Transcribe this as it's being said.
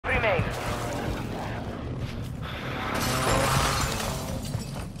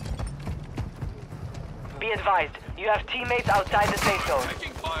Be advised, you have teammates outside the safe zone.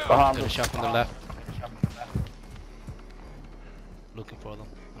 Got a shot from the left. Looking for them.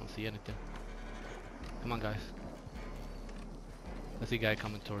 I don't see anything. Come on, guys. I see a guy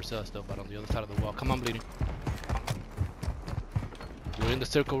coming towards us though, but on the other side of the wall. Come on, bleeding. We're in the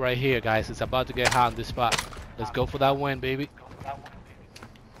circle right here, guys. It's about to get hot on this spot. Let's go for that win, baby.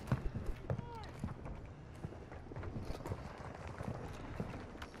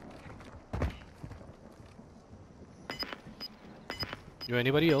 Yo,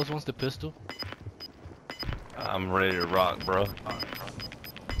 anybody else wants the pistol? I'm ready to rock, bro.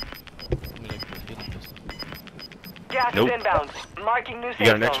 Give me like the hidden pistol. Gas Nope. is inbound. Marking new safe You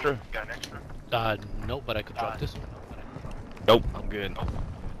got an zone. extra? Nope, but I could drop this one. Nope, I'm good.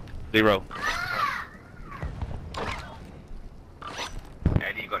 0.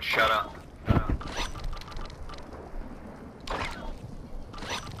 Eddie, you got shut up.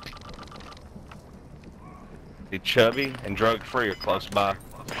 The chubby and drug free are close by.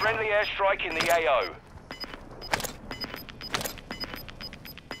 Friendly airstrike in the AO.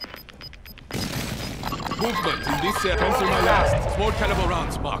 Movement in this area. Cancel my last. Small caliber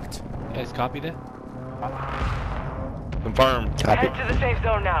rounds marked. You guys copy that? Confirm. Head to the safe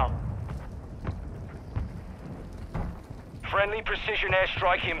zone now. Friendly precision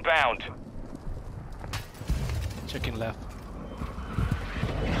airstrike inbound. Checking left.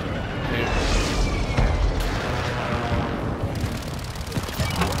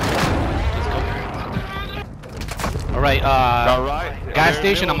 Alright, Alright. gas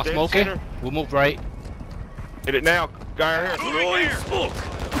station, I'm gonna smoke it. We'll move right. Hit it now. Guy right here.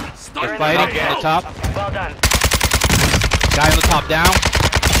 They're fighting on the top. Well done. Guy on the top down.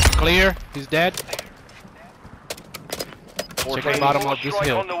 Clear. He's dead. Check the bottom of this Strike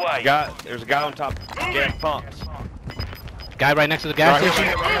hill. on the way. There's a guy on top of gas pumps. Guy right next to the gas Right station.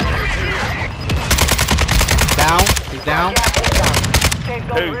 here. Down. He's down. Gas is inbound. Safe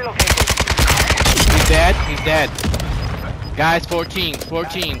zone Who? relocated. He's dead. He's dead. Guys, 14.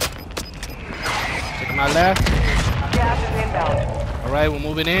 14. Checking my left. Gas is inbound. Alright, we're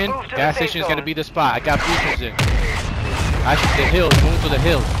moving in. Move to the Gas safe station is gonna zone. be the spot. I got beacons in. Actually, the hills. Move to the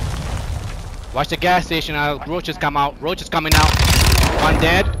hills. Watch the gas station. Roaches come out. Roaches coming out. One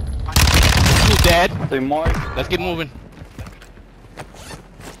dead. Two dead. Let's get moving.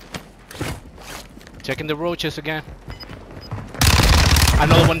 Checking the roaches again.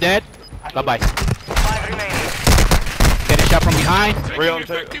 Another one dead. Bye-bye. 5 remaining. Getting shot from behind. 3 on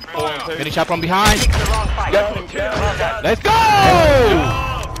 2. 4 on 2. Getting shot from behind. The wrong fight. Well done. Let's go!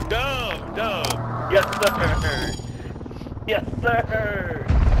 Dub. Yes, sir. Yes, sir.